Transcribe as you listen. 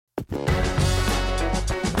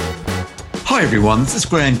Hi everyone, this is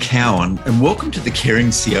Graham Cowan and welcome to the Caring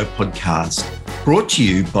CEO podcast, brought to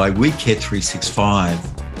you by We Care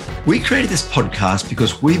 365. We created this podcast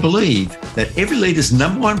because we believe that every leader's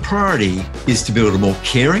number one priority is to build a more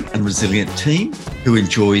caring and resilient team who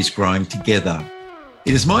enjoys growing together.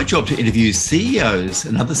 It is my job to interview CEOs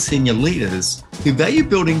and other senior leaders who value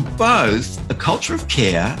building both a culture of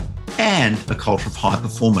care and a culture of high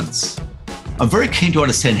performance. I'm very keen to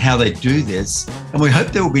understand how they do this, and we hope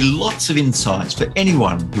there will be lots of insights for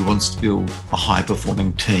anyone who wants to build a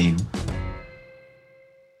high-performing team.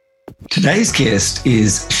 Today's guest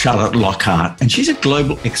is Charlotte Lockhart, and she's a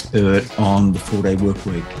global expert on the 4-day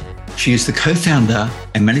workweek. She is the co-founder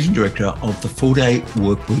and managing director of the 4-day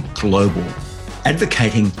workweek Global,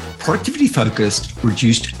 advocating productivity-focused,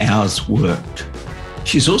 reduced hours worked.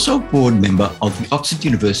 She's also a board member of the Oxford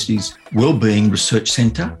University's Wellbeing Research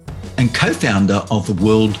Centre and co-founder of the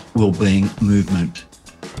World Wellbeing Movement.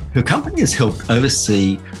 Her company has helped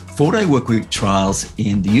oversee 4-day workweek trials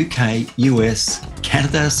in the UK, US,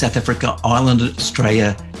 Canada, South Africa, Ireland,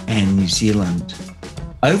 Australia, and New Zealand.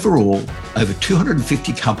 Overall, over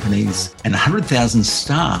 250 companies and 100,000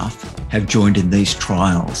 staff have joined in these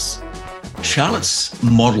trials. Charlotte's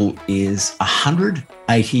model is 100,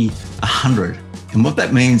 80, 100. And what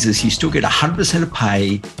that means is you still get 100% of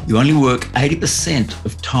pay, you only work 80%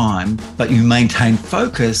 of time, but you maintain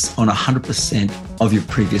focus on 100% of your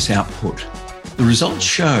previous output. The results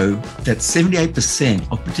show that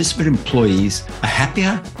 78% of participant employees are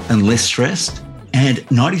happier and less stressed, and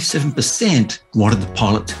 97% wanted the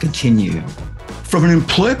pilot to continue. From an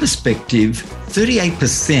employer perspective,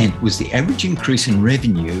 38% was the average increase in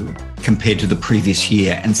revenue compared to the previous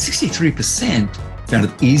year, and 63% found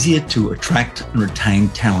it easier to attract and retain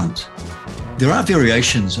talent. There are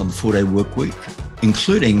variations on the 4-day workweek,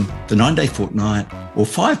 including the 9-day fortnight or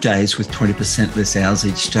 5 days with 20% less hours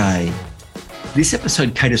each day. This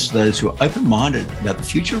episode caters to those who are open-minded about the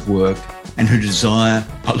future of work and who desire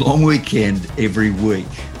a long weekend every week.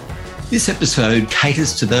 This episode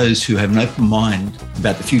caters to those who have an open mind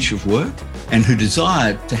about the future of work and who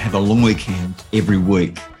desire to have a long weekend every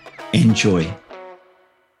week. Enjoy.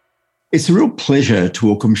 It's a real pleasure to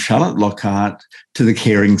welcome Charlotte Lockhart to the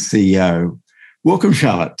Caring CEO. Welcome,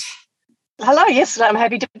 Charlotte. Hello, yes, I'm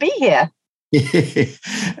happy to be here. Yeah.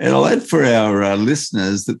 And I'll add for our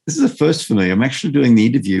listeners that this is a first for me. I'm actually doing the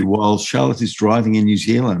interview while Charlotte is driving in New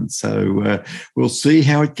Zealand. So we'll see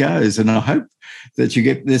how it goes. And I hope that you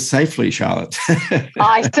get there safely, Charlotte.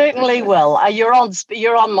 I certainly will. You're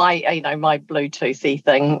on my my Bluetoothy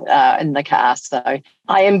thing in the car, so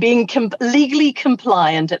I am being legally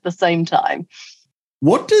compliant at the same time.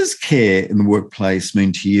 What does care in the workplace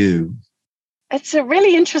mean to you? It's a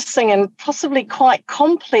really interesting and possibly quite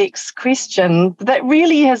complex question that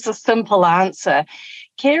really has a simple answer.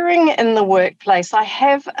 Caring in the workplace, I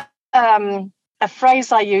have a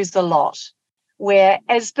phrase I use a lot, where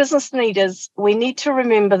as business leaders, we need to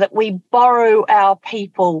remember that we borrow our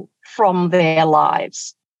people from their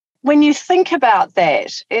lives. When you think about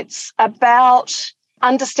that, it's about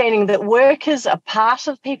understanding that work is a part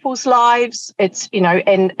of people's lives. It's,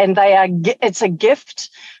 and it's a gift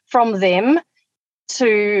from them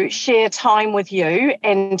to share time with you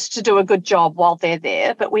and to do a good job while they're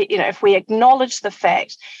there. But if we acknowledge the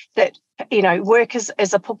fact that work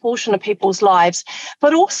is a proportion of people's lives,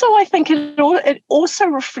 but also I think it also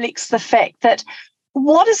reflects the fact that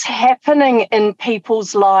what is happening in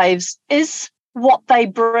people's lives is what they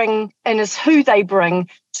bring and is who they bring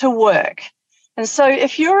to work. And so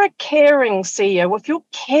if you're a caring CEO, if you're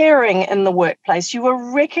caring in the workplace, you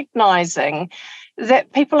are recognizing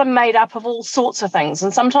that people are made up of all sorts of things.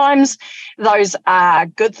 And sometimes those are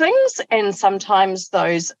good things and sometimes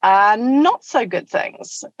those are not so good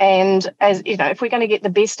things. And as if we're going to get the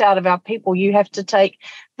best out of our people, you have to take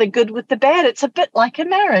the good with the bad. It's a bit like a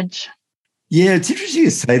marriage. Yeah, it's interesting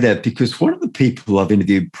to say that because one of the people I've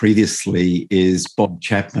interviewed previously is Bob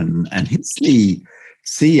Chapman, and he's the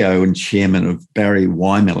CEO and chairman of Barry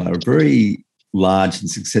Weinmiller, a very large and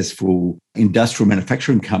successful industrial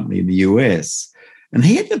manufacturing company in the US. And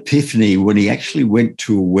he had an epiphany when he actually went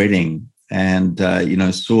to a wedding and,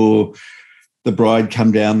 saw the bride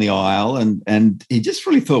come down the aisle. And he just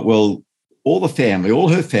really thought, well, all her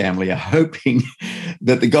family are hoping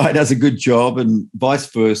that the guy does a good job and vice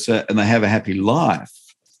versa, and they have a happy life.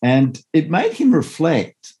 And it made him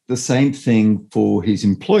reflect the same thing for his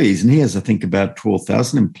employees. And he has, I think, about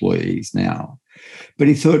 12,000 employees now. But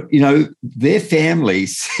he thought, their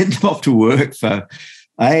families send them off to work for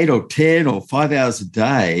 8 or 10 or 5 hours a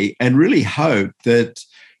day and really hope that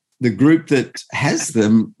the group that has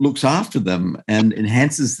them looks after them and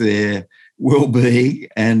enhances their well-being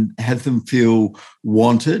and have them feel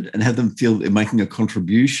wanted and have them feel they're making a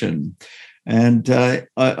contribution. And I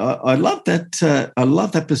love that. I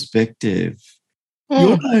love that perspective.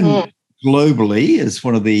 You're known globally as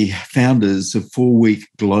one of the founders of 4 Week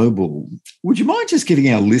Global. Would you mind just giving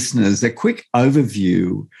our listeners a quick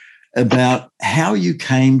overview about how you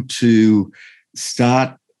came to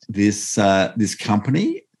start this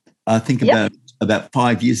company? I think about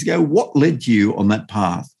 5 years ago. What led you on that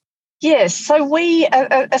path? Yes, so we,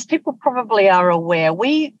 as people probably are aware,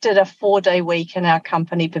 we did a 4-day week in our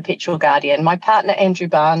company, Perpetual Guardian. My partner, Andrew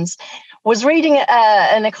Barnes, was reading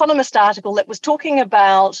an Economist article that was talking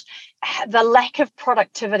about the lack of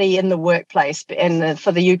productivity in the workplace. And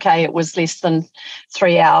for the UK, it was less than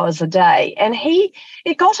 3 hours a day. And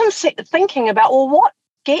it got him thinking about, well, what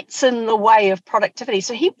gets in the way of productivity?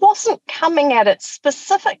 So he wasn't coming at it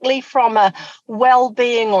specifically from a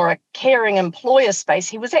well-being or a caring employer space.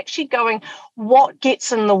 He was actually going, what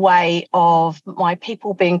gets in the way of my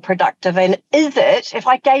people being productive? And is it, if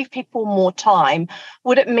I gave people more time,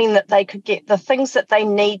 would it mean that they could get the things that they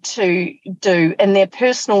need to do in their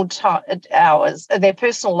personal hours, their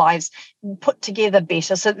personal lives put together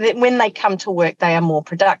better, so that when they come to work, they are more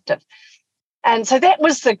productive? And so that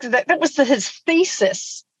was his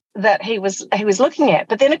thesis that he was looking at.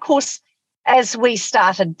 But then, of course, as we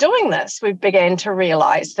started doing this, we began to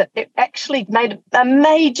realize that it actually made a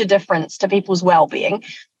major difference to people's well-being.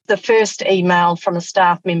 The first email from a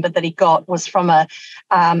staff member that he got was from a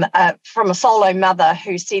solo mother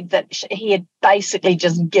who said that he had basically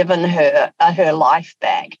just given her life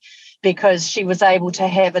back, because she was able to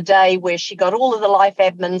have a day where she got all of the life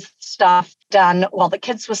admin stuff done while the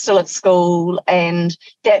kids were still at school. And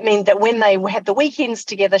that meant that when they had the weekends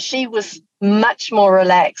together, she was much more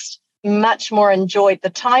relaxed, much more enjoyed the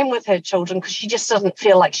time with her children, because she just doesn't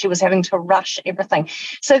feel like she was having to rush everything.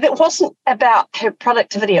 So that wasn't about her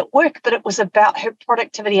productivity at work, but it was about her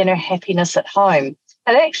productivity and her happiness at home.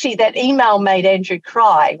 And actually that email made Andrew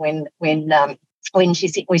cry when he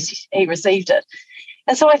received it.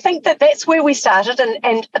 And so I think that that's where we started,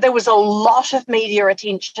 and there was a lot of media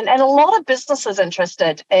attention and a lot of businesses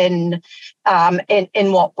interested in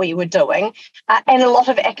what we were doing, and a lot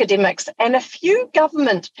of academics and a few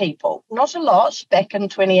government people, not a lot back in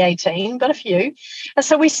 2018, but a few. And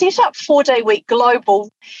so we set up 4-Day Week Global.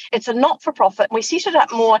 It's a not-for-profit, and we set it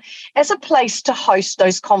up more as a place to host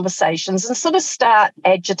those conversations and sort of start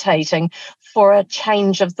agitating for a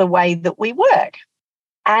change of the way that we work.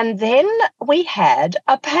 And then we had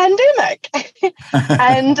a pandemic.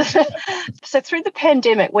 And so through the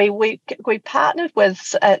pandemic, we partnered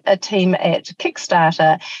with a team at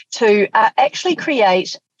Kickstarter to actually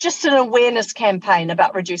create just an awareness campaign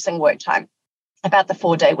about reducing work time, about the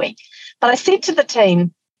 4-day week. But I said to the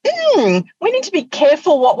team, we need to be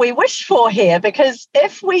careful what we wish for here, because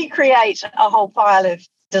if we create a whole pile of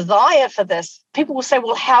desire for this, people will say,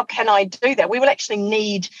 well, how can I do that? We will actually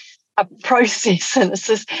need a process and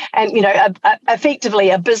effectively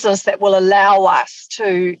a business that will allow us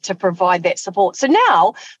to provide that support. So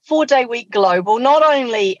now 4-Day Week Global not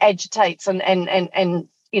only agitates and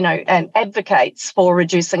advocates for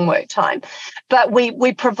reducing work time, but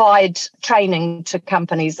we provide training to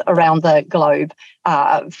companies around the globe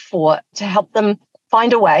to help them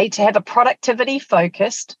find a way to have a productivity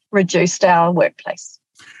focused, reduced hour workplace.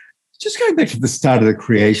 Just going back to the start of the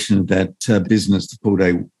creation of that business, the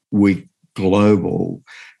 4-Day Week Global,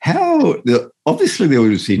 obviously there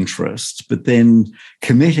was interest, but then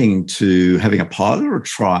committing to having a pilot or a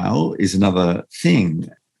trial is another thing.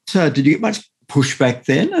 So did you get much pushback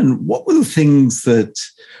then? And what were the things that,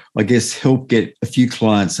 I guess, helped get a few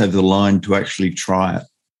clients over the line to actually try it?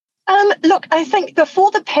 Look, I think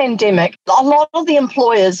before the pandemic, a lot of the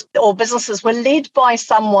employers or businesses were led by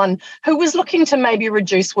someone who was looking to maybe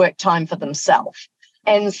reduce work time for themselves.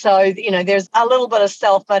 And so, there's a little bit of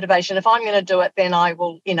self-motivation. If I'm going to do it, then I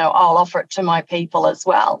will, I'll offer it to my people as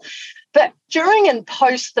well. But during and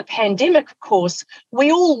post the pandemic, of course,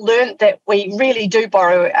 we all learned that we really do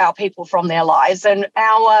borrow our people from their lives, and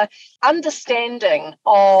our understanding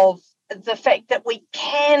of the fact that we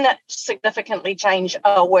can significantly change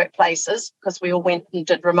our workplaces, because we all went and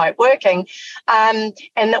did remote working, and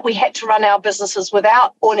that we had to run our businesses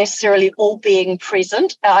without or necessarily all being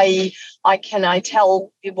present. I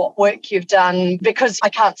tell you what work you've done because I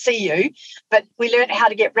can't see you, but we learned how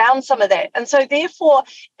to get around some of that. And so therefore,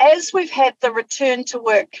 as we've had the return to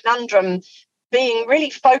work conundrum being really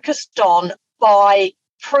focused on by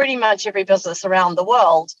pretty much every business around the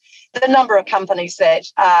world, the number of companies that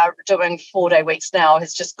are doing 4-day weeks now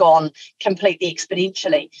has just gone completely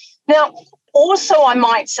exponentially. Now, also I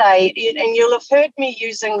might say, and you'll have heard me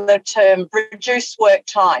using the term reduced work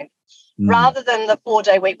time rather than the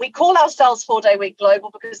 4-day week. We call ourselves 4-day week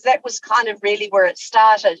global because that was kind of really where it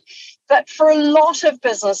started. But for a lot of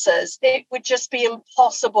businesses, it would just be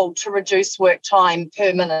impossible to reduce work time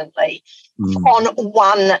permanently on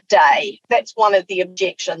one day. That's one of the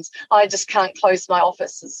objections. I just can't close my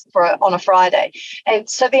offices on a Friday. And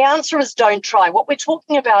so the answer is don't try. What we're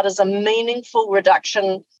talking about is a meaningful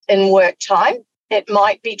reduction in work time. It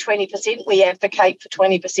might be 20%. We advocate for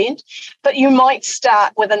 20%. But you might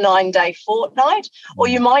start with a 9-day fortnight, or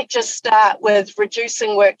you might just start with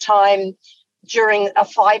reducing work time during a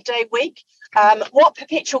 5-day week. What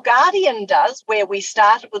Perpetual Guardian does, where we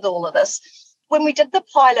started with all of this, when we did the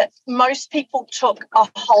pilot, most people took a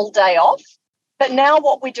whole day off. But now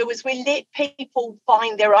what we do is we let people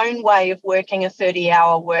find their own way of working a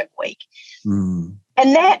 30-hour work week.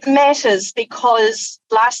 And that matters because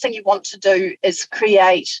last thing you want to do is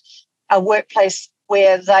create a workplace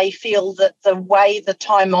where they feel that the way the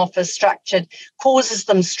time off is structured causes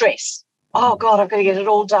them stress. Oh, God, I've got to get it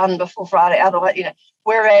all done before Friday. Otherwise,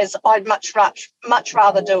 whereas I'd much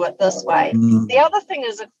rather do it this way. The other thing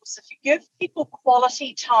is, of course, if you give people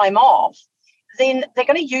quality time off, then they're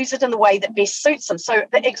going to use it in the way that best suits them. So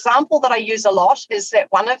the example that I use a lot is that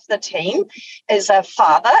one of the team is a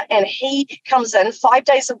father, and he comes in 5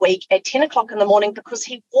 days a week at 10 o'clock in the morning because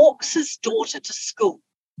he walks his daughter to school.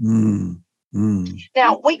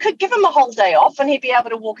 Now, we could give him a whole day off and he'd be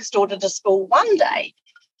able to walk his daughter to school one day,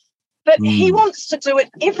 but he wants to do it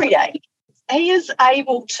every day. He is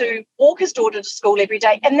able to walk his daughter to school every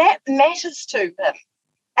day, and that matters to him.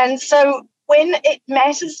 And so when it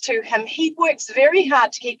matters to him, he works very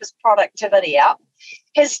hard to keep his productivity up.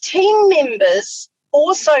 His team members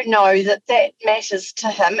also know that that matters to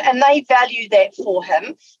him, and they value that for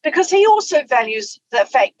him because he also values the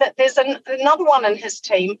fact that there's another one in his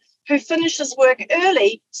team who finishes work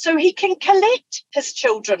early so he can collect his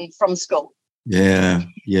children from school. Yeah.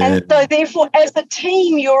 And so therefore, as a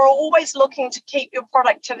team, you're always looking to keep your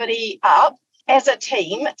productivity up as a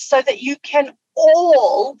team so that you can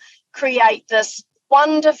all create this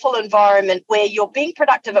wonderful environment where you're being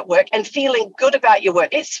productive at work and feeling good about your work.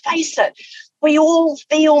 Let's face it, we all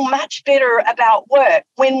feel much better about work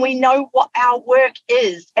when we know what our work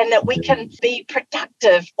is and that we can be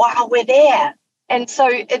productive while we're there. And so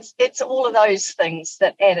it's all of those things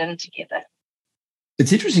that add in together.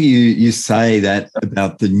 It's interesting you say that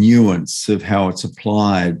about the nuance of how it's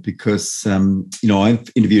applied because, I've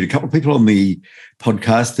interviewed a couple of people on the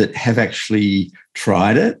podcast that have actually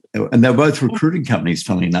tried it, and they're both recruiting companies,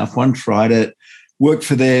 funnily enough. One tried it, worked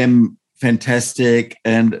for them, fantastic,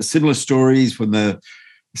 and similar stories when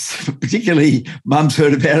particularly mums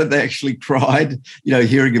heard about it, they actually cried,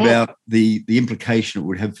 hearing about the implication it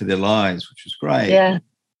would have for their lives, which was great. Yeah.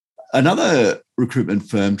 Another recruitment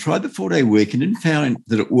firm tried the 4-day week and didn't find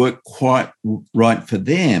that it worked quite right for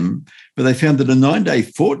them, but they found that a 9-day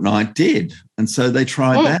fortnight did. And so they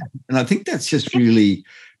tried that. And I think that's just really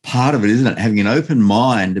part of it, isn't it? Having an open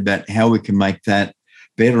mind about how we can make that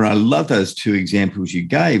better. I love those two examples you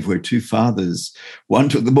gave where two fathers, one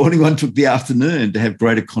took the morning, one took the afternoon to have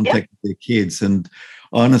greater contact with their kids. And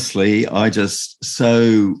honestly, I just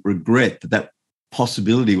so regret that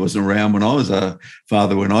possibility wasn't around when I was a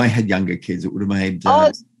father. When I had younger kids, it would have made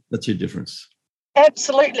such a difference.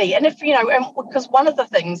 Absolutely. And because one of the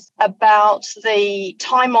things about the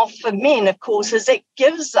time off for men, of course, is it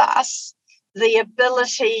gives us the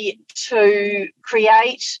ability to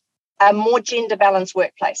create a more gender balanced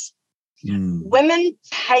workplace. Women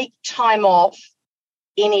take time off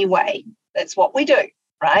anyway. That's what we do.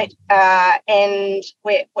 Right. And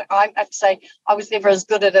I have to say, I was never as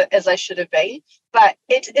good at it as I should have been. But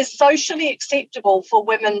it is socially acceptable for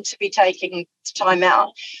women to be taking time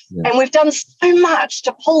out. Yeah. And we've done so much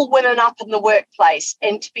to pull women up in the workplace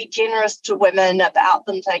and to be generous to women about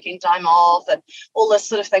them taking time off and all this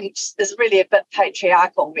sort of thing, which is really a bit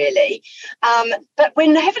patriarchal, really. But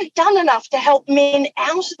we haven't done enough to help men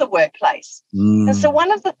out of the workplace. And so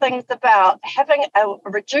one of the things about having a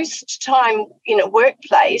reduced time in a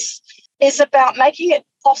workplace is about making it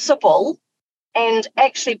possible and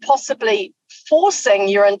actually possibly forcing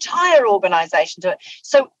your entire organisation to it.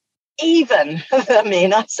 So even the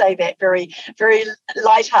men, I say that very, very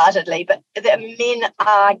lightheartedly, but the men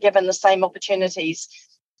are given the same opportunities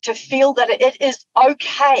to feel that it is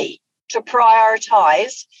okay to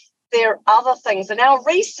prioritise their other things. And our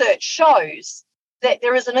research shows that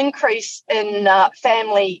there is an increase in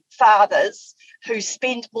family fathers who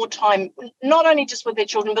spend more time, not only just with their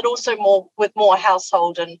children, but also more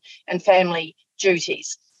household and family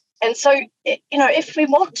duties. And so, if we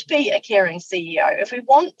want to be a caring CEO, if we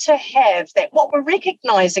want to have that, what we're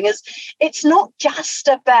recognizing is it's not just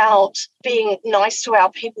about being nice to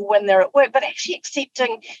our people when they're at work, but actually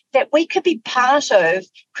accepting that we could be part of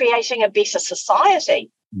creating a better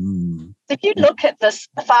society. If you look at this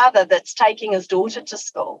father that's taking his daughter to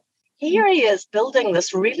school, here he is building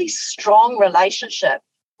this really strong relationship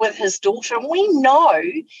with his daughter. And we know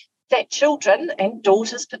that children, and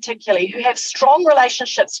daughters particularly, who have strong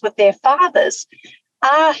relationships with their fathers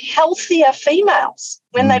are healthier females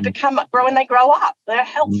when they grow up. They're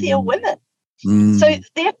healthier women. So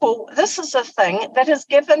therefore, this is a thing that has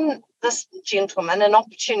given this gentleman an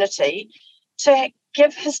opportunity to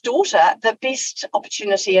give his daughter the best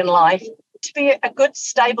opportunity in life to be a good,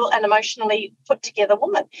 stable, and emotionally put together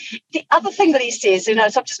woman. The other thing that he says, so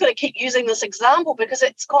I'm just going to keep using this example because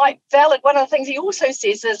it's quite valid. One of the things he also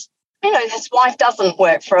says is, his wife doesn't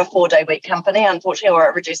work for a 4-day week company, unfortunately, or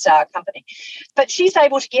a reduced hour company, but she's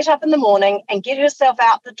able to get up in the morning and get herself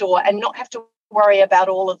out the door and not have to worry about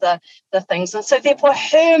all of the things. And so therefore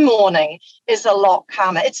her morning is a lot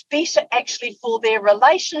calmer. It's better actually for their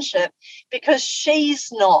relationship because she's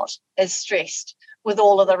not as stressed with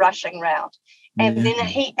all of the rushing around. And then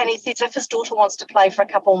he says if his daughter wants to play for a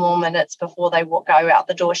couple more minutes before they go out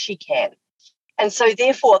the door, she can. And so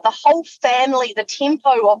therefore the whole family, the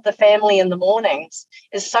tempo of the family in the mornings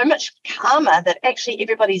is so much calmer that actually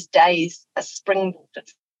everybody's days are springboarded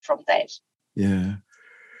from that. Yeah.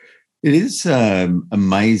 It is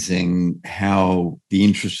amazing how the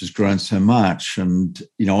interest has grown so much. And,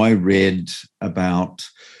 I read about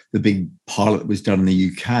the big pilot that was done in the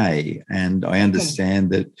UK, and I understand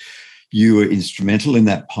that you were instrumental in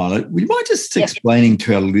that pilot. Would you mind just explaining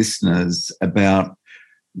to our listeners about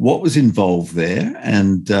what was involved there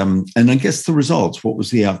and I guess the results? What was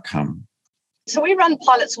the outcome? So we run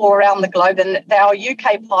pilots all around the globe, and our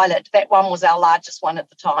UK pilot, that one was our largest one at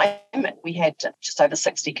the time. We had just over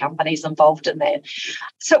 60 companies involved in that.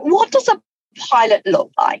 So what does a pilot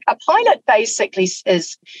look like? A pilot basically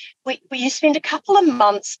is you spend a couple of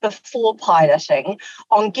months before piloting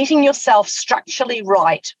on getting yourself structurally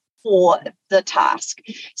right for the task.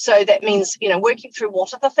 So that means, working through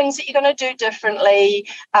what are the things that you're going to do differently,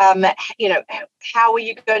 how are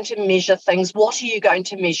you going to measure things, what are you going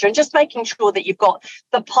to measure, and just making sure that you've got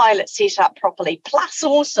the pilot set up properly. Plus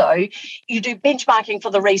also, you do benchmarking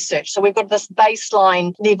for the research. So we've got this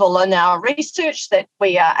baseline level in our research that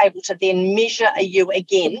we are able to then measure you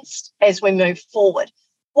against as we move forward.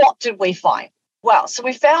 What did we find? Well, so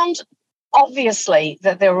we found obviously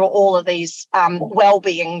that there were all of these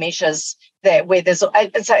well-being measures that where there's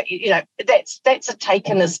that's a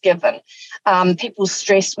taken as given. People's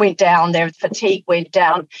stress went down, their fatigue went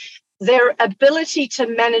down, their ability to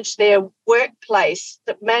manage their workplace,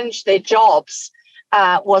 to manage their jobs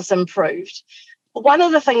was improved. One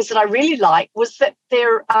of the things that I really liked was that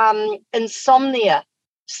their insomnia,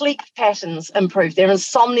 sleep patterns improved, their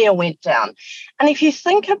insomnia went down. And if you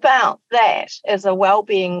think about that as a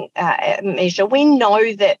well-being measure, we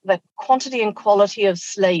know that the quantity and quality of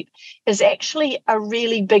sleep is actually a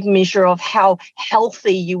really big measure of how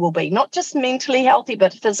healthy you will be, not just mentally healthy,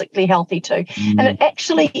 but physically healthy too. And it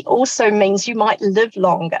actually also means you might live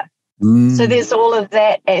longer. So there's all of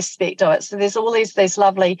that aspect of it. So there's all these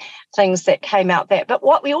lovely things that came out there. But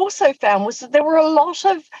what we also found was that there were a lot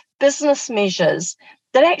of business measures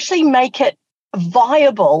that actually make it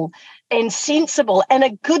viable and sensible and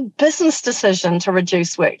a good business decision to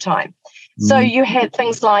reduce work time. So you had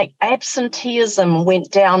things like absenteeism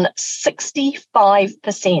went down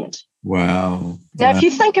 65%. Wow. Now, if you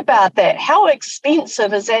think about that, how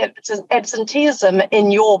expensive is absenteeism in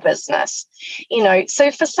your business? So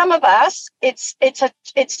for some of us, it's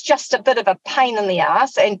just a bit of a pain in the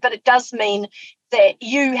ass, but it does mean that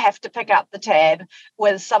you have to pick up the tab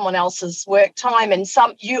with someone else's work time, and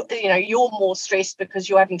you're more stressed because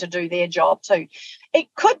you're having to do their job too. It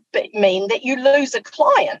could mean that you lose a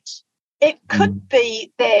client. It could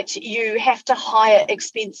be that you have to hire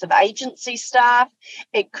expensive agency staff.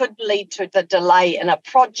 It could lead to the delay in a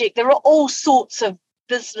project. There are all sorts of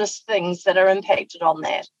business things that are impacted on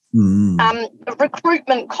that.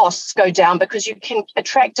 Recruitment costs go down because you can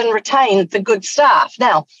attract and retain the good staff.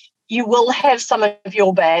 Now, you will have some of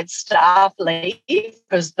your bad staff leave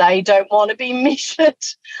because they don't want to be measured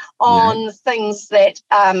on things that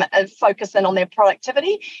focus in on their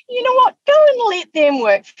productivity. You know what? Go and let them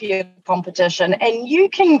work for your competition, and you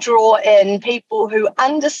can draw in people who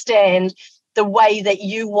understand the way that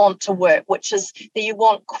you want to work, which is that you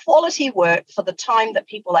want quality work for the time that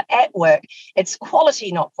people are at work. It's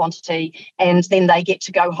quality, not quantity, and then they get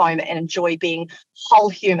to go home and enjoy being whole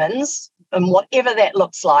humans and whatever that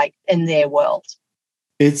looks like in their world.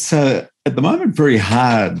 It's at the moment very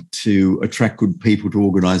hard to attract good people to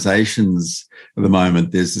organisations. At the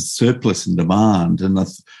moment, there's a surplus in demand, and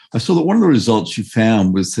I saw that one of the results you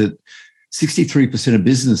found was that 63% of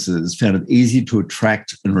businesses found it easy to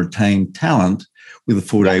attract and retain talent with a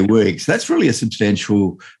 4-day week. So that's really a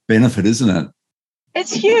substantial benefit, isn't it?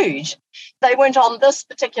 It's huge. They weren't on this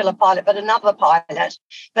particular pilot, but another pilot.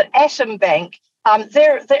 But Atom Bank,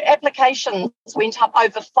 their applications went up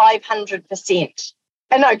over 500%.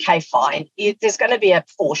 And okay, fine. There's going to be a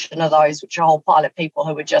portion of those which are whole pilot people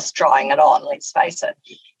who are just trying it on, let's face it.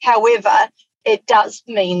 However, it does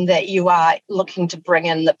mean that you are looking to bring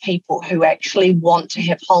in the people who actually want to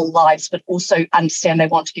have whole lives, but also understand they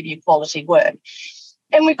want to give you quality work.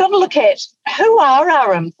 And we've got to look at who are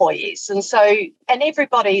our employees. And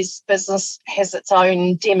everybody's business has its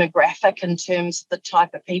own demographic in terms of the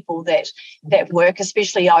type of people that work,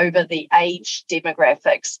 especially over the age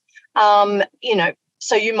demographics.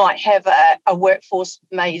 So you might have a workforce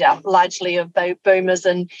made up largely of boomers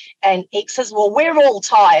and X's. Well, we're all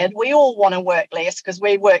tired. We all want to work less because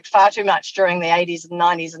we worked far too much during the 80s and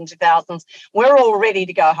 90s and 2000s. We're all ready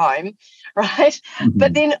to go home, right?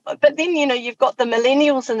 Mm-hmm. But then you've got the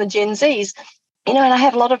millennials and the Gen Zs. And I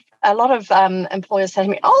have a lot of employers say to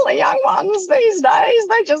me, "Oh, the young ones these days,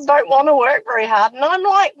 they just don't want to work very hard." And I'm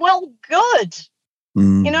like, "Well, good."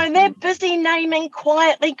 They're busy naming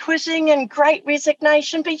quietly quitting and great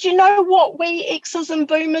resignation. But you know what we X's and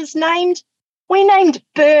boomers named? We named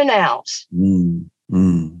burnout.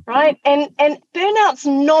 Right? And burnout's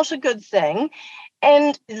not a good thing.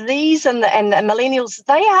 And these and the millennials,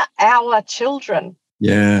 they are our children.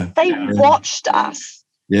 Yeah. They watched us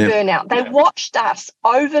burn out. They watched us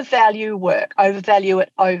overvalue work, overvalue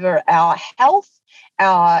it over our health,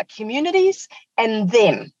 our communities, and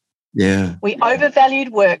them. Yeah. We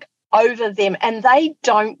overvalued work over them, and they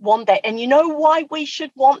don't want that. And you know why we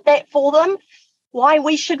should want that for them? Why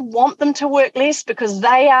we should want them to work less? Because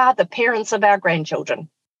they are the parents of our grandchildren.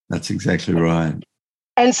 That's exactly right.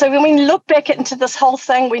 And so when we look back into this whole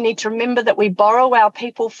thing, we need to remember that we borrow our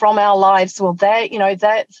people from our lives. Well,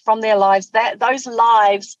 that from their lives, that those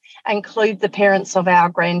lives include the parents of our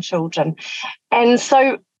grandchildren. And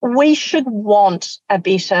so we should want a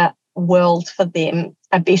better world for them,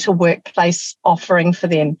 a better workplace offering for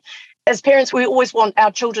them. As parents, we always want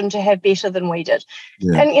our children to have better than we did.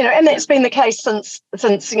 Yeah. And that's been the case since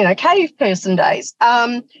cave person days.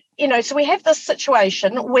 So we have this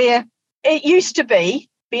situation where it used to be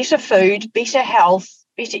better food, better health,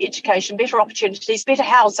 better education, better opportunities, better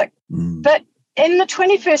housing. But in the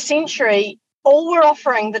 21st century, all we're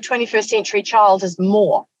offering the 21st century child is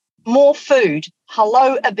more food.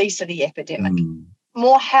 Hello, obesity epidemic.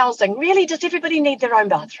 More housing. Really, does everybody need their own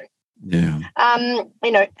bathroom? Yeah.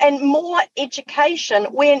 And more education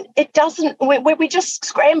when it doesn't, we're just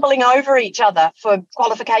scrambling over each other for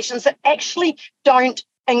qualifications that actually don't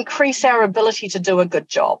increase our ability to do a good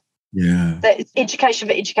job. Yeah. That education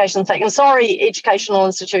for education's sake. And sorry, educational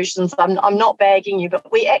institutions, I'm not bagging you, but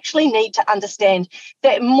we actually need to understand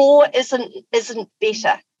that more isn't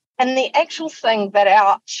better. And the actual thing that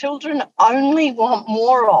our children only want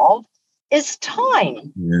more of is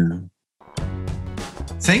time. Yeah.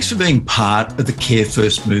 Thanks for being part of the Care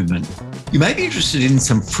First movement. You may be interested in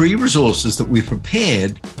some free resources that we've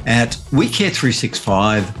prepared at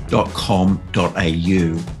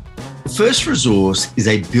wecare365.com.au. The first resource is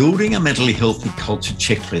a Building a Mentally Healthy Culture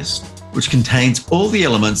checklist, which contains all the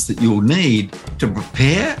elements that you'll need to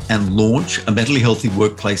prepare and launch a mentally healthy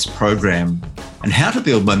workplace program and how to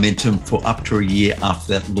build momentum for up to a year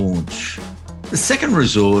after that launch. The second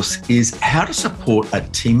resource is how to support a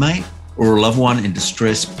teammate or a loved one in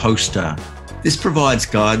distress poster. This provides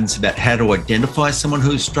guidance about how to identify someone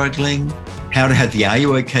who's struggling, how to have the "Are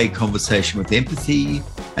you okay?" conversation with empathy,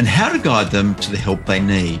 and how to guide them to the help they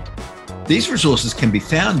need. These resources can be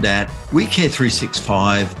found at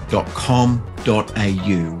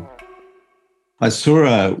wecare365.com.au. I saw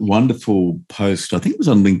a wonderful post, I think it was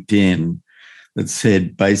on LinkedIn, that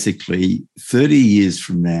said basically 30 years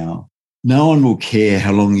from now, no one will care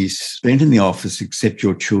how long you spent in the office except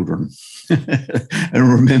your children.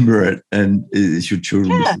 And remember it, and it's your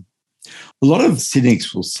children. Yeah. A lot of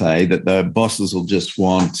cynics will say that the bosses will just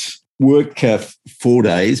want work 4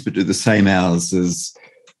 days but do the same hours as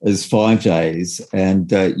 5 days. And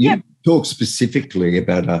you talk specifically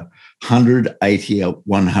about a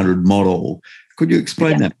 180-100 model. Could you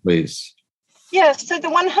explain that, please? Yeah, so the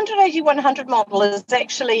 180-100 model is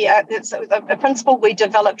actually it's a principle we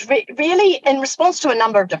developed really in response to a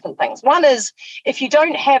number of different things. One is if you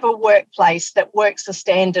don't have a workplace that works a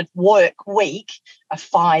standard work week, a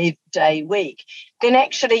 5-day week, then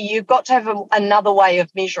actually you've got to have another way of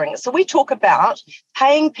measuring it. So we talk about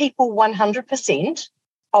paying people 100%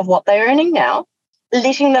 of what they're earning now,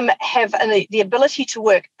 letting them have the ability to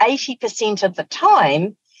work 80% of the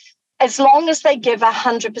time, as long as they give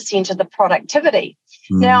 100% of the productivity.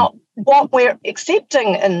 Now, what we're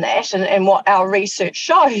accepting in that and what our research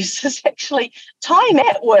shows is actually time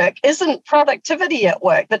at work isn't productivity at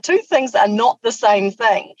work. The two things are not the same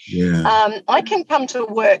thing. Yeah. I can come to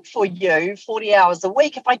work for you 40 hours a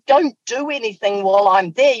week. If I don't do anything while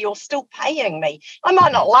I'm there, you're still paying me. I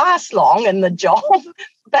might not last long in the job,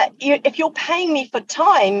 but if you're paying me for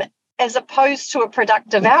time as opposed to a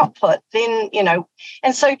productive output, then,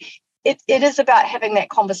 and so it is about having that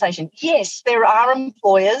conversation. Yes, there are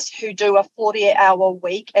employers who do a 40-hour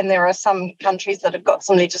week, and there are some countries that have got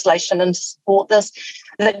some legislation and support this,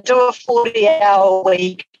 that do a 40-hour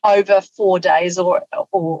week over 4 days or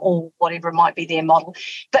whatever might be their model.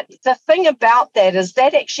 But the thing about that is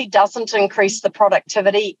that actually doesn't increase the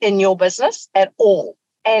productivity in your business at all.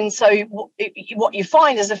 And so what you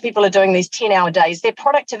find is if people are doing these 10-hour days, their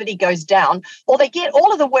productivity goes down, or they get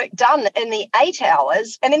all of the work done in the 8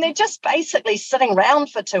 hours, and then they're just basically sitting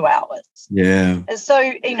around for 2 hours. Yeah. And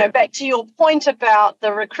so, back to your point about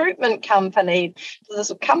the recruitment company,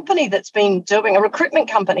 there's a company that's been doing a recruitment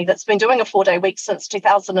company that's been doing a 4-day week since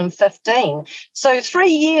 2015. So 3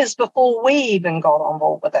 years before we even got on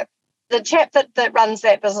board with it. The chap that runs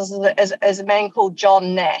that business is a man called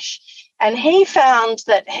John Nash. And he found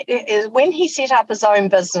that when he set up his own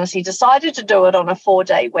business, he decided to do it on a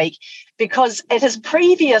 4-day week because at his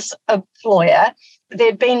previous employer,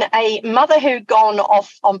 there'd been a mother who'd gone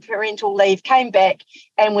off on parental leave, came back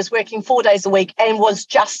and was working 4 days a week and was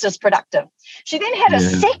just as productive. She then had a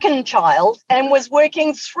second child and was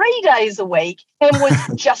working 3 days a week and was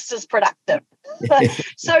just as productive.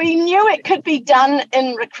 So he knew it could be done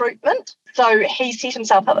in recruitment. So he set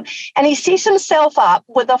himself up, and he set himself up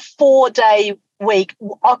with a 4-day week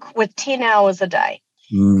with 10 hours a day.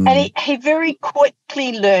 And he very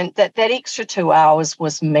quickly learned that extra 2 hours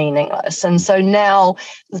was meaningless. And so now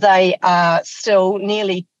they are still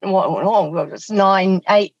nearly, it's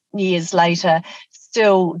 8 years later,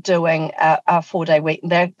 still doing a 4-day week.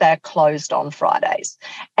 They're closed on Fridays.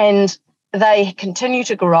 And they continue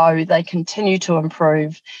to grow. They continue to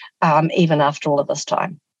improve even after all of this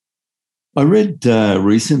time. I read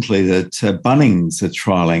recently that Bunnings are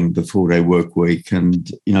trialling the 4-day work week, and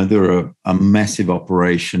they're a massive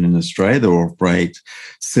operation in Australia. They operate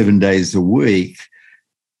 7 days a week.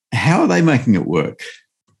 How are they making it work?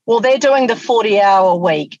 Well, they're doing the 40-hour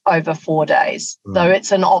week over 4 days, so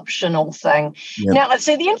it's an optional thing. Yep. Now,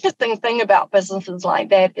 so the interesting thing about businesses like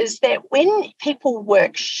that is that when people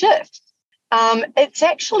work shifts, it's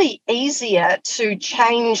actually easier to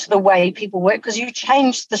change the way people work because you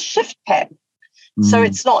change the shift pattern. So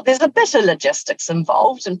there's a bit of logistics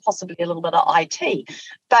involved and possibly a little bit of IT,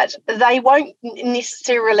 but they won't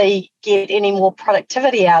necessarily get any more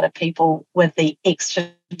productivity out of people with the extra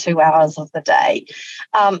 2 hours of the day.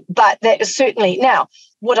 But that is certainly, now,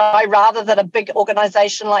 would I rather that a big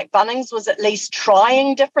organisation like Bunnings was at least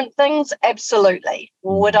trying different things? Absolutely.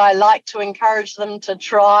 Would I like to encourage them to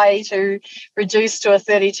try to reduce to a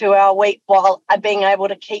 32-hour week while being able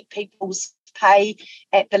to keep people's pay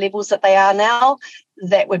at the levels that they are now?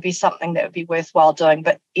 That would be something that would be worthwhile doing.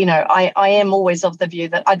 But, I am always of the view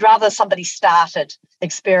that I'd rather somebody started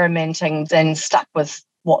experimenting than stuck with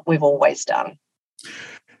what we've always done.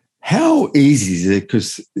 How easy is it?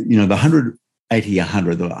 Because, the 100 the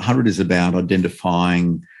 100 is about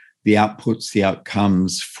identifying the outputs, the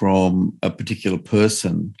outcomes from a particular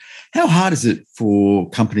person. How hard is it for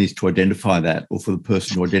companies to identify that, or for the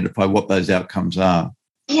person to identify what those outcomes are?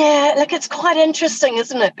 Yeah, look, it's quite interesting,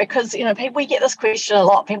 isn't it? Because, we get this question a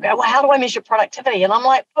lot. People go, well, how do I measure productivity? And I'm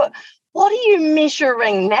like, but what are you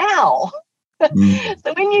measuring now?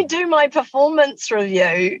 So when you do my performance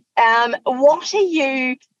review, what are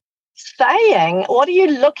you saying? What are you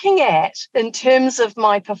looking at in terms of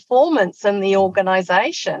my performance in the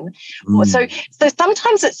organisation? So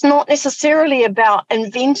sometimes it's not necessarily about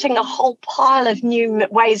inventing a whole pile of new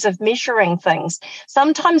ways of measuring things.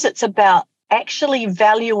 Sometimes it's about actually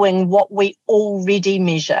valuing what we already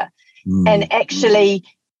measure and actually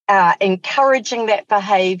encouraging that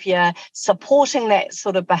behaviour, supporting that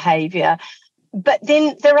sort of behaviour. But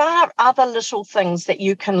then there are other little things that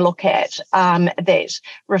you can look at that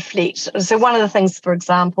reflect. So one of the things, for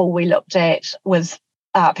example, we looked at with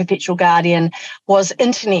Perpetual Guardian was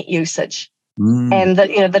internet usage. And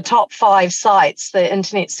the top 5 sites, the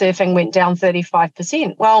internet surfing went down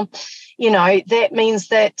 35%. Well, that means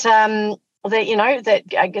that that, that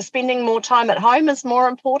I guess spending more time at home is more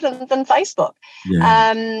important than Facebook.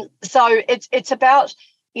 Yeah. So it's about,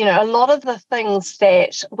 a lot of the things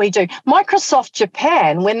that we do. Microsoft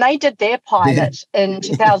Japan, when they did their pilot in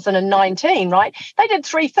 2019, right, they did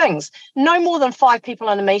 3 things. No more than 5 people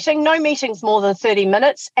in a meeting, no meetings more than 30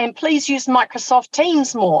 minutes, and please use Microsoft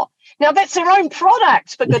Teams more. Now, that's their own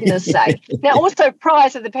product, for goodness sake. Now, also prior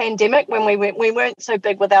to the pandemic, when we weren't so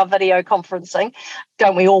big with our video conferencing,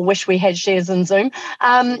 don't we all wish we had shares in Zoom?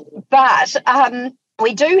 But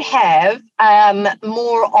we do have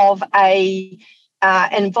more of a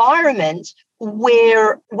environment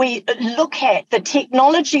where we look at the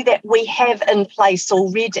technology that we have in place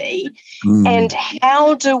already and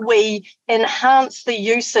how do we enhance the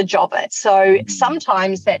usage of it. So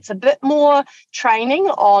sometimes that's a bit more training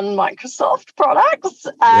on Microsoft products,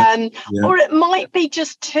 or it might be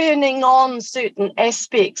just turning on certain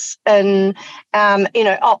aspects in,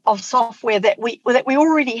 of software that we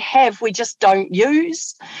already have, we just don't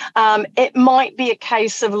use. It might be a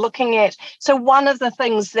case of looking at, so one of the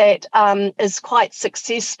things that is quite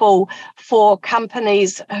successful for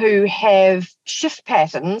companies who have shift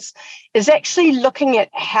patterns is actually looking at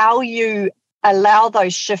how you allow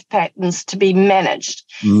those shift patterns to be managed.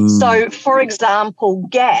 So, for example,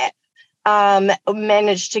 Gap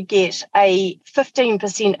managed to get a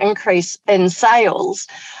 15% increase in sales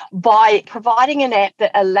by providing an app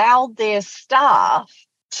that allowed their staff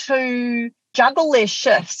to juggle their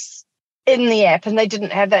shifts in the app, and they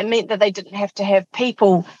didn't have that. It meant that they didn't have to have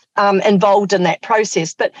people involved in that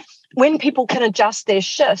process. But when people can adjust their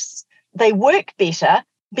shifts, they work better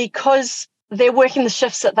because they're working the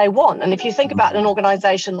shifts that they want. And if you think about an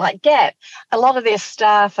organisation like Gap, a lot of their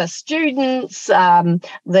staff are students,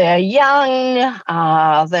 they're young,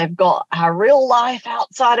 they've got a real life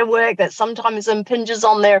outside of work that sometimes impinges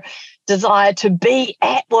on their desire to be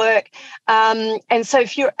at work. And so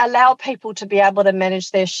if you allow people to be able to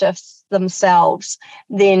manage their shifts themselves,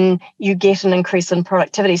 then you get an increase in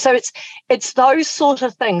productivity. So it's those sort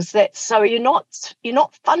of things that, so you're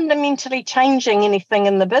not fundamentally changing anything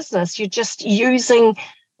in the business. You're just using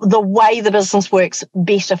the way the business works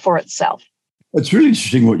better for itself. It's really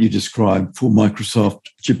interesting what you described for Microsoft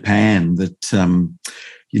Japan, that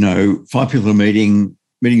 5 people in a meeting,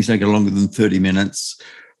 meetings don't go longer than 30 minutes.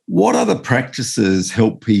 What other practices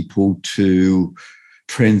help people to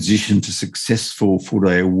transition to successful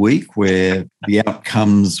 4-day a week where the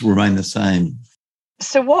outcomes remain the same?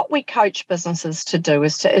 So what we coach businesses to do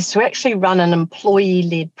is to actually run an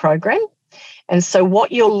employee-led program. And so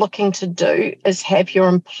what you're looking to do is have your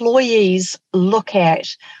employees look at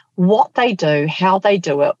what they do, how they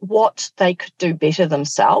do it, what they could do better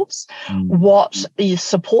themselves, what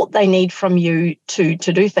support they need from you to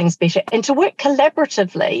do things better, and to work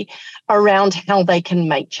collaboratively around how they can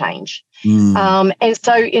make change. And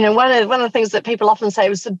so, one of the things that people often say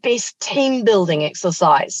was the best team building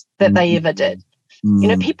exercise that they ever did.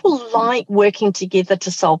 People like working together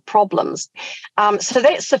to solve problems. So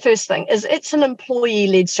that's the first thing, is it's an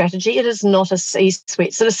employee-led strategy. It is not a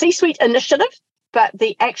C-suite. So the C-suite initiative, but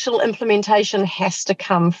the actual implementation has to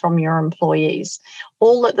come from your employees.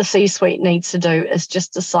 All that the C-suite needs to do is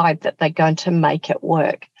just decide that they're going to make it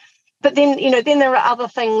work. But then, then there are other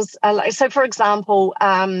things. So, for example,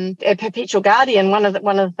 at Perpetual Guardian, one of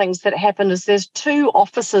the things that happened is there's 2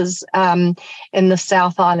 offices in the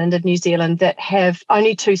South Island of New Zealand that have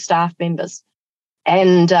only 2 staff members,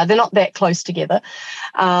 and they're not that close together.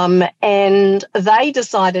 And they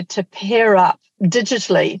decided to pair up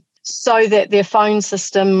digitally so that their phone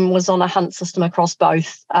system was on a hunt system across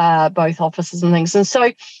both offices and things. And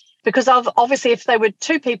so, because obviously, if there were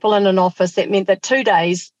 2 people in an office, that meant that 2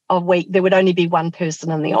 days a week there would only be 1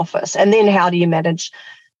 person in the office. And then how do you manage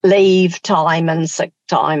leave time and sick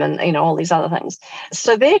time and all these other things?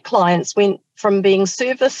 So their clients went from being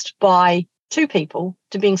serviced by 2 people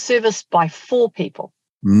to being serviced by 4 people.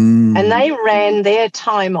 And they ran their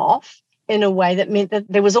time off in a way that meant that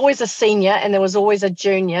there was always a senior and there was always a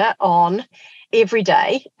junior on every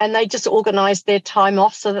day, and they just organised their time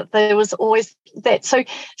off so that there was always that. So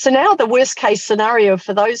now the worst case scenario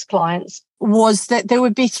for those clients was that there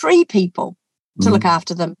would be 3 people to look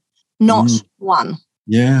after them, not 1.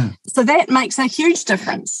 Yeah. So that makes a huge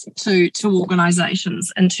difference to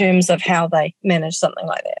organisations in terms of how they manage something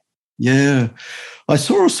like that. Yeah. I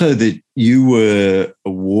saw also that you were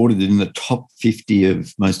awarded in the top 50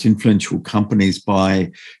 of most influential companies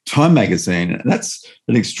by Time Magazine. And that's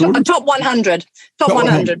an extraordinary... Top 100. Top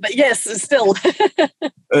 100, but yes, still.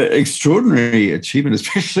 Extraordinary achievement,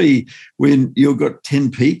 especially when you've got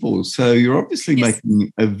 10 people. So you're obviously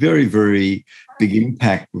making a very, very big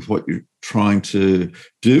impact with what you're trying to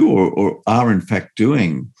do or are in fact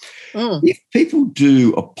doing. If people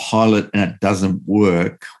do a pilot and it doesn't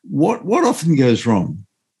work, what often goes wrong?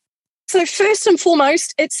 So first and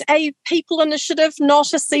foremost, it's a people initiative,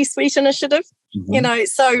 not a C-suite initiative.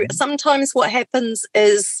 So sometimes what happens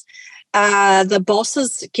is the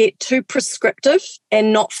bosses get too prescriptive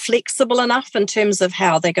and not flexible enough in terms of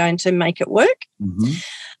how they're going to make it work.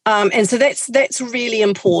 And so that's really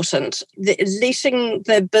important. Letting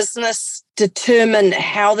the business determine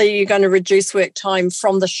how you're going to reduce work time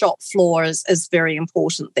from the shop floor is very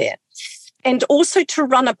important there. And also to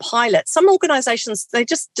run a pilot. Some organizations, they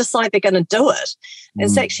just decide they're going to do it. And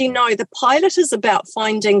so actually, no, the pilot is about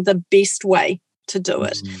finding the best way to do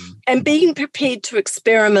it and being prepared to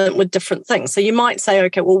experiment with different things. So you might say,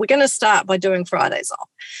 okay, well, we're going to start by doing Fridays off.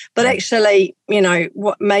 But actually,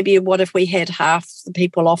 what if we had half the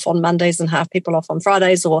people off on Mondays and half people off on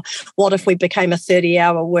Fridays? Or what if we became a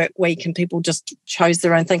 30-hour work week and people just chose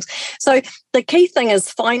their own things? So the key thing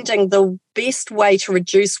is finding the best way to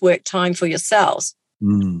reduce work time for yourselves.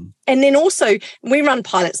 And then also, we run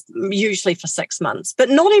pilots usually for 6 months, but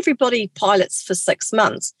not everybody pilots for 6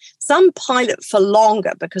 months. Some pilot for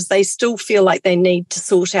longer because they still feel like they need to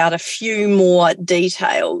sort out a few more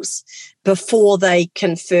details before they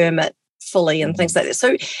confirm it fully and things like that.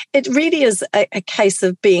 So it really is a case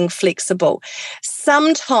of being flexible.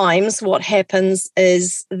 Sometimes what happens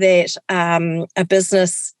is that a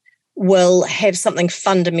business will have something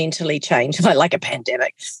fundamentally change, like a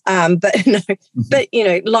pandemic, but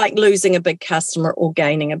like losing a big customer or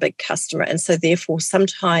gaining a big customer. And so therefore,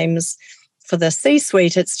 sometimes for the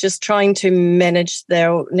C-suite, it's just trying to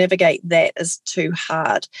navigate that is too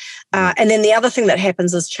hard. And then the other thing that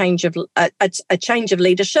happens is a change of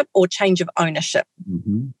leadership or change of ownership.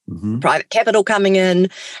 Private capital coming in.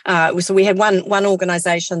 So we had one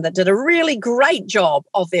organization that did a really great job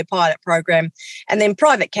of their pilot program, and then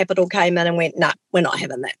private capital came in and went, "No, we're not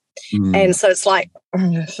having that." And so it's like,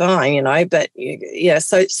 fine, but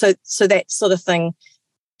so that sort of thing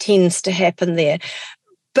tends to happen there.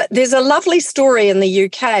 But there's a lovely story in the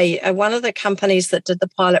UK. One of the companies that did the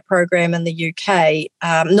pilot program in the UK,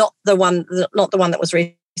 not the one that was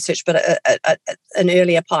researched, but an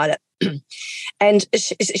earlier pilot. And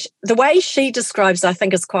the way she describes, I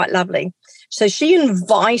think, is quite lovely. So she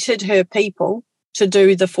invited her people to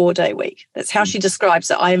do the 4-day week. That's how she describes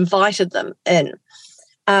it. I invited them in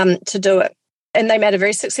to do it. And they made a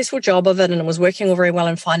very successful job of it, and it was working all very well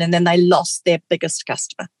and fine. And then they lost their biggest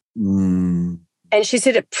customer. And she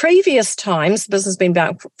said at previous times, the business has been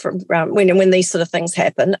about when these sort of things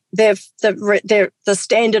happen, the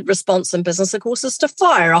standard response in business, of course, is to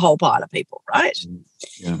fire a whole pile of people, right?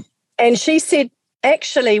 Yeah. And she said,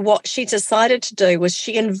 actually, what she decided to do was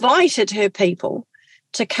she invited her people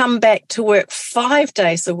to come back to work 5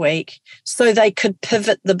 days a week so they could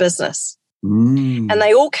pivot the business. And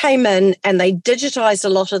they all came in and they digitized a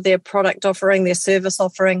lot of their product offering, their service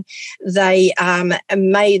offering. They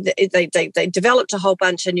they developed a whole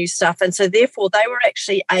bunch of new stuff. And so therefore they were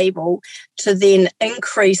actually able to then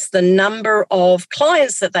increase the number of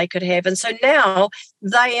clients that they could have. And so now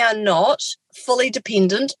they are not fully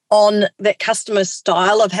dependent on that customer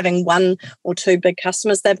style of having 1 or 2 big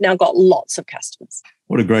customers. They've now got lots of customers.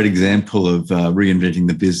 What a great example of reinventing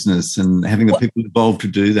the business and having the people involved to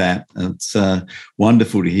do that. It's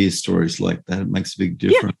wonderful to hear stories like that. It makes a big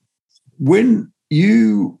difference. Yeah. When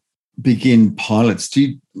you begin pilots,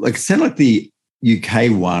 it sound like the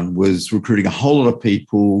UK one was recruiting a whole lot of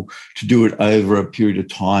people to do it over a period of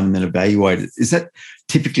time and then evaluate it. Is that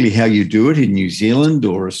typically how you do it in New Zealand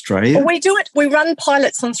or Australia? Well, we do it. We run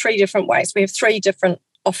pilots in 3 different ways. We have 3 different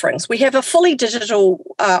offerings. We have a fully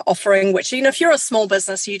digital offering, which, if you're a small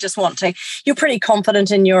business, you're pretty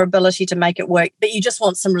confident in your ability to make it work, but you just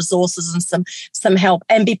want some resources and some help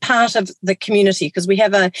and be part of the community, because we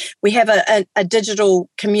have a digital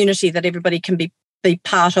community that everybody can be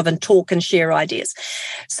part of and talk and share ideas.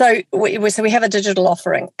 So we have a digital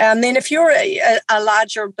offering. And then if you're a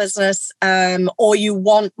larger business or you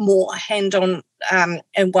want more hand-on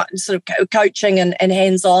and what sort of coaching and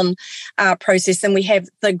hands-on process, then we have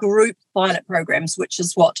the group pilot programs, which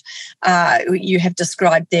is what you have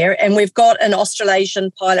described there. And we've got an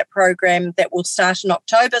Australasian pilot program that will start in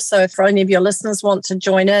October. So if any of your listeners want to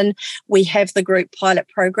join in, we have the group pilot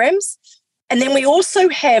programs. And then we also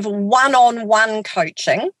have one-on-one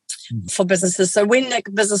coaching for businesses. So when a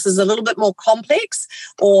business is a little bit more complex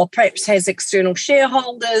or perhaps has external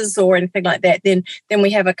shareholders or anything like that, then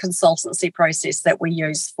we have a consultancy process that we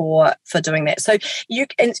use for doing that. So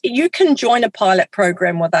you can join a pilot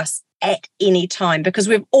program with us at any time because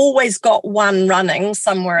we've always got one running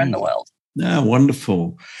somewhere in the world. No,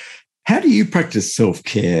 wonderful. How do you practice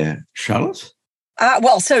self-care, Charlotte?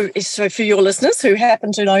 So for your listeners who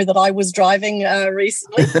happen to know that I was driving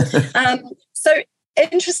recently, so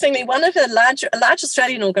interestingly, one of a large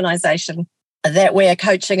Australian organisation that we're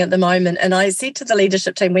coaching at the moment, and I said to the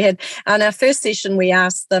leadership team, we had on our first session, we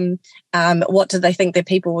asked them what did they think their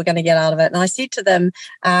people were going to get out of it, and I said to them,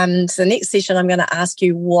 so the next session I'm going to ask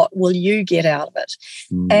you, what will you get out of it?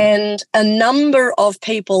 And a number of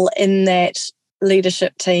people in that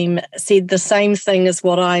leadership team said the same thing as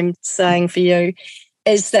what I'm saying for you,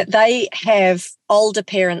 is that they have older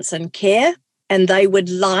parents in care and they would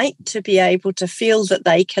like to be able to feel that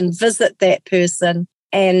they can visit that person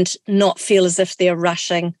and not feel as if they're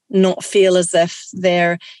rushing, not feel as if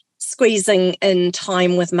they're squeezing in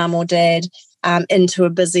time with mum or dad into a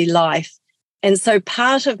busy life. And so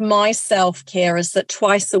part of my self-care is that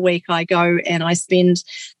twice a week I go and I spend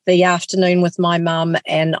the afternoon with my mum,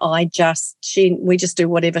 and we just do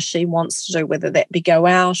whatever she wants to do, whether that be go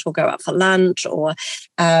out for lunch or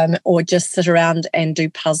just sit around and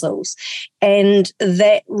do puzzles. And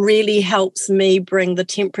that really helps me bring the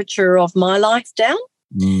temperature of my life down.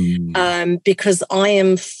 Because I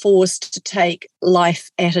am forced to take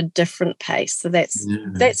life at a different pace. So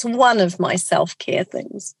that's one of my self-care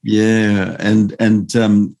things. Yeah, and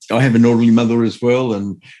I have an elderly mother as well,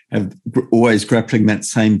 and have always grappling that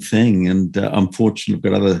same thing. And I'm fortunate I've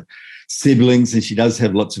got other siblings, and she does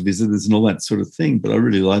have lots of visitors and all that sort of thing. But I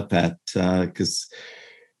really like that because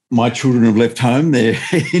my children have left home. They're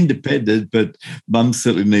independent, but mum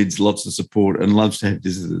certainly needs lots of support and loves to have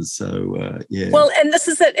visitors. So, yeah. Well, and this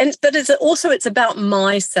is it. But it's about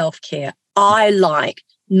my self-care. I like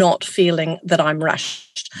not feeling that I'm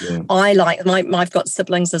rushed. Yeah. I like, I've got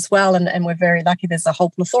siblings as well, and we're very lucky. There's a whole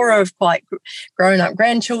plethora of quite grown-up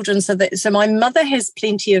grandchildren. So my mother has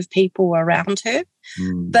plenty of people around her,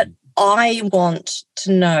 but I want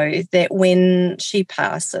to know that when she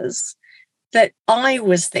passes, that I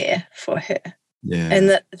was there for her. Yeah. And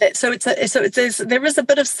there is a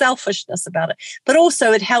bit of selfishness about it, but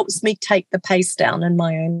also it helps me take the pace down in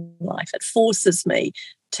my own life. It forces me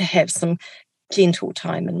to have some gentle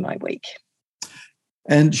time in my week.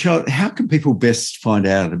 And Charlotte, how can people best find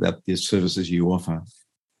out about the services you offer?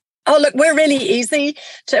 Oh, look, we're really easy.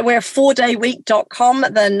 We're 4dayweek.com,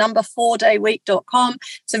 the number 4dayweek.com.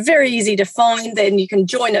 So very easy to find. Then you can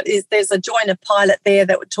join it. There's a join a pilot there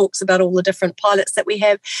that talks about all the different pilots that we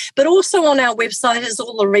have. But also on our website is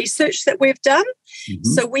all the research that we've done.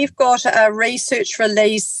 So we've got a research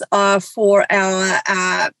release for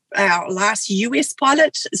our last US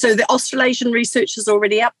pilot. So the Australasian research is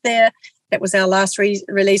already up there. That was our last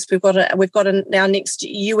release. We've got our next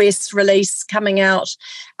US release coming out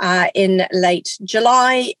in late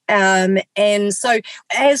July, and so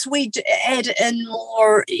as we add in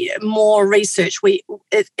more research,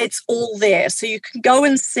 it's all there, so you can go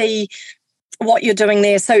and see what you're doing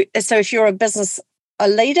there. So if you're a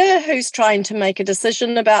leader who's trying to make a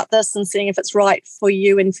decision about this and seeing if it's right for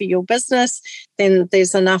you and for your business, then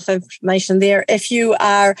there's enough information there. If you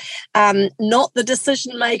are not the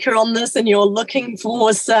decision maker on this and you're looking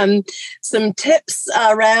for some tips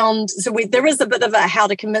around, there is a bit of a how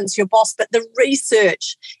to convince your boss, but the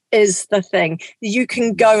research is the thing. You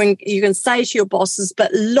can go and you can say to your bosses,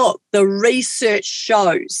 but look, the research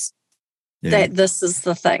shows that this is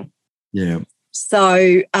the thing. Yeah.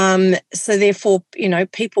 So therefore,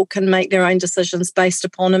 people can make their own decisions based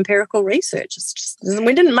upon empirical research.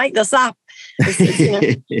 We didn't make this up.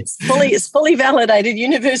 It's fully validated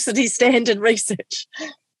university standard research.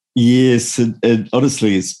 Yes, and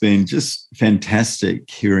honestly, it's been just fantastic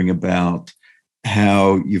hearing about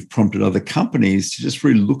how you've prompted other companies to just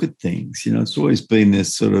really look at things. It's always been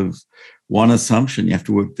this sort of one assumption: you have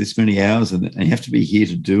to work this many hours and you have to be here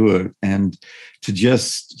to do it, and to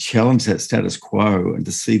just challenge that status quo and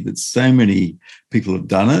to see that so many people have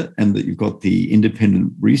done it, and that you've got the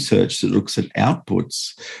independent research that looks at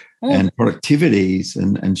outputs and productivities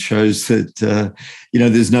and shows that,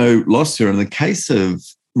 there's no loss there. In the case of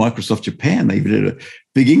Microsoft Japan, they even had a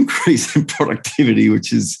big increase in productivity,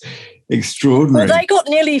 which is extraordinary. Well, they got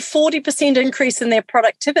nearly 40% increase in their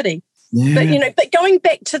productivity. Yeah. But going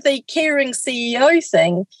back to the caring CEO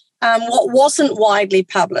thing, what wasn't widely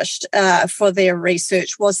published for their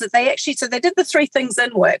research was that they did the three things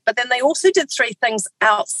in work, but then they also did three things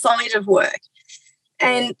outside of work.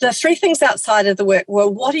 And the three things outside of the work were,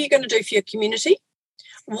 what are you going to do for your community?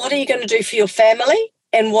 What are you going to do for your family?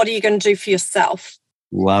 And what are you going to do for yourself?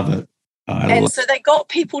 Love it. So they got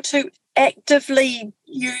people to actively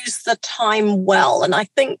use the time well. And I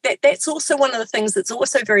think that that's also one of the things that's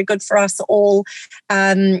also very good for us all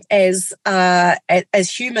as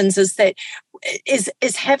humans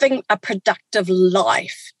is having a productive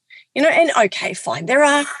life. And okay, fine. There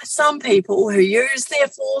are some people who use their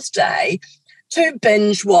fourth day to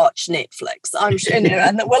binge watch Netflix. I'm sure,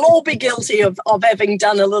 and we'll all be guilty of having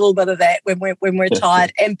done a little bit of that when we're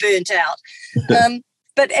tired and burnt out.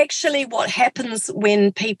 But actually what happens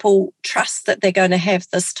when people trust that they're going to have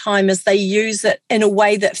this time is they use it in a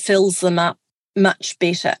way that fills them up much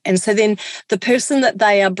better. And so then the person that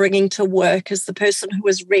they are bringing to work is the person who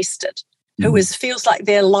is rested, who feels like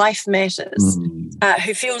their life matters,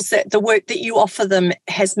 who feels that the work that you offer them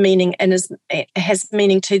has meaning and has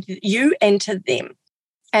meaning to you and to them.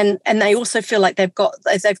 And they also feel like they've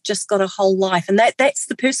just got a whole life. And that's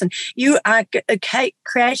the person. You are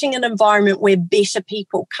creating an environment where better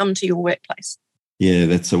people come to your workplace. Yeah,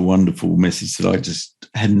 that's a wonderful message that I just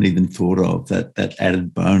hadn't even thought of, that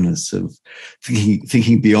added bonus of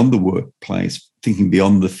thinking beyond the workplace, thinking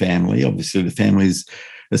beyond the family. Obviously, the family is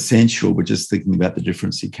essential, but just thinking about the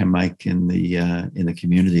difference you can make in the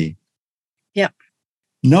community. Yeah.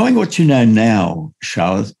 Knowing what you know now,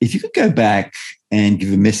 Charlotte, if you could go back and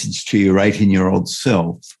give a message to your 18-year-old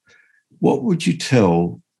self, what would you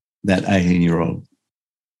tell that 18-year-old?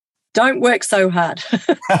 Don't work so hard.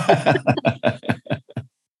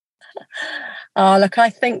 Look,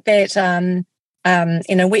 I think that,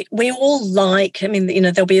 we all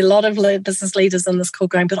there'll be a lot of business leaders in this call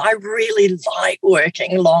going, but I really like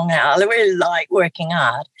working long hours. I really like working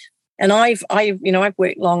hard. And I've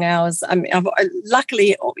worked long hours. I've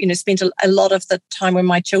luckily, spent a lot of the time when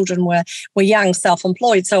my children were young,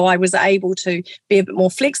 self-employed. So I was able to be a bit more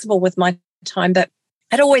flexible with my time. But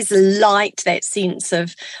I'd always liked that sense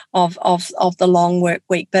of the long work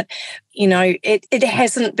week. But, it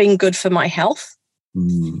hasn't been good for my health.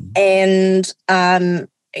 And,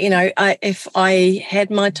 if I had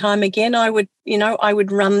my time again, I would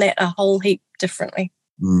run that a whole heap differently.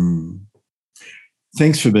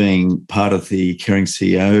 Thanks for being part of the Caring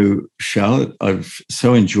CEO, Charlotte. I've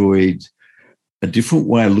so enjoyed a different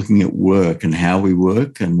way of looking at work and how we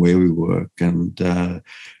work and where we work. And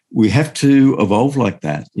we have to evolve like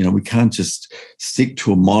that. We can't just stick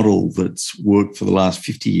to a model that's worked for the last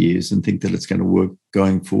 50 years and think that it's going to work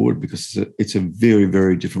going forward, because it's a very,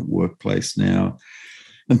 very different workplace now.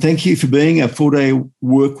 And thank you for being a 4-day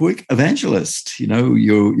workweek evangelist.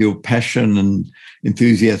 Your passion and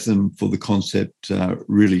enthusiasm for the concept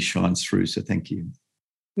really shines through. So thank you.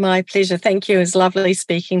 My pleasure. Thank you. It was lovely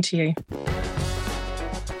speaking to you.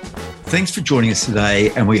 Thanks for joining us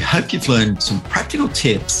today, and we hope you've learned some practical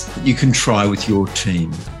tips that you can try with your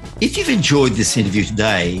team. If you've enjoyed this interview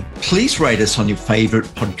today, please rate us on your favourite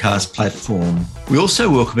podcast platform. We also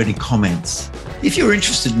welcome any comments. If you're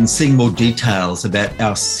interested in seeing more details about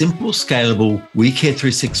our simple, scalable WeCare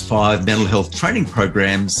 365 mental health training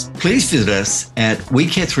programs, please visit us at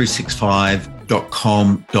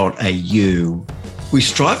wecare365.com.au. We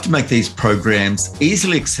strive to make these programs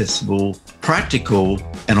easily accessible, practical,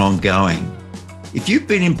 and ongoing. If you've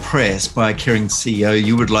been impressed by a caring CEO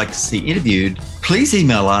you would like to see interviewed, please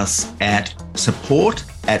email us at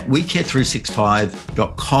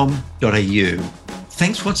support@wecare365.com.au.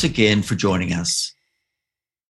 Thanks once again for joining us.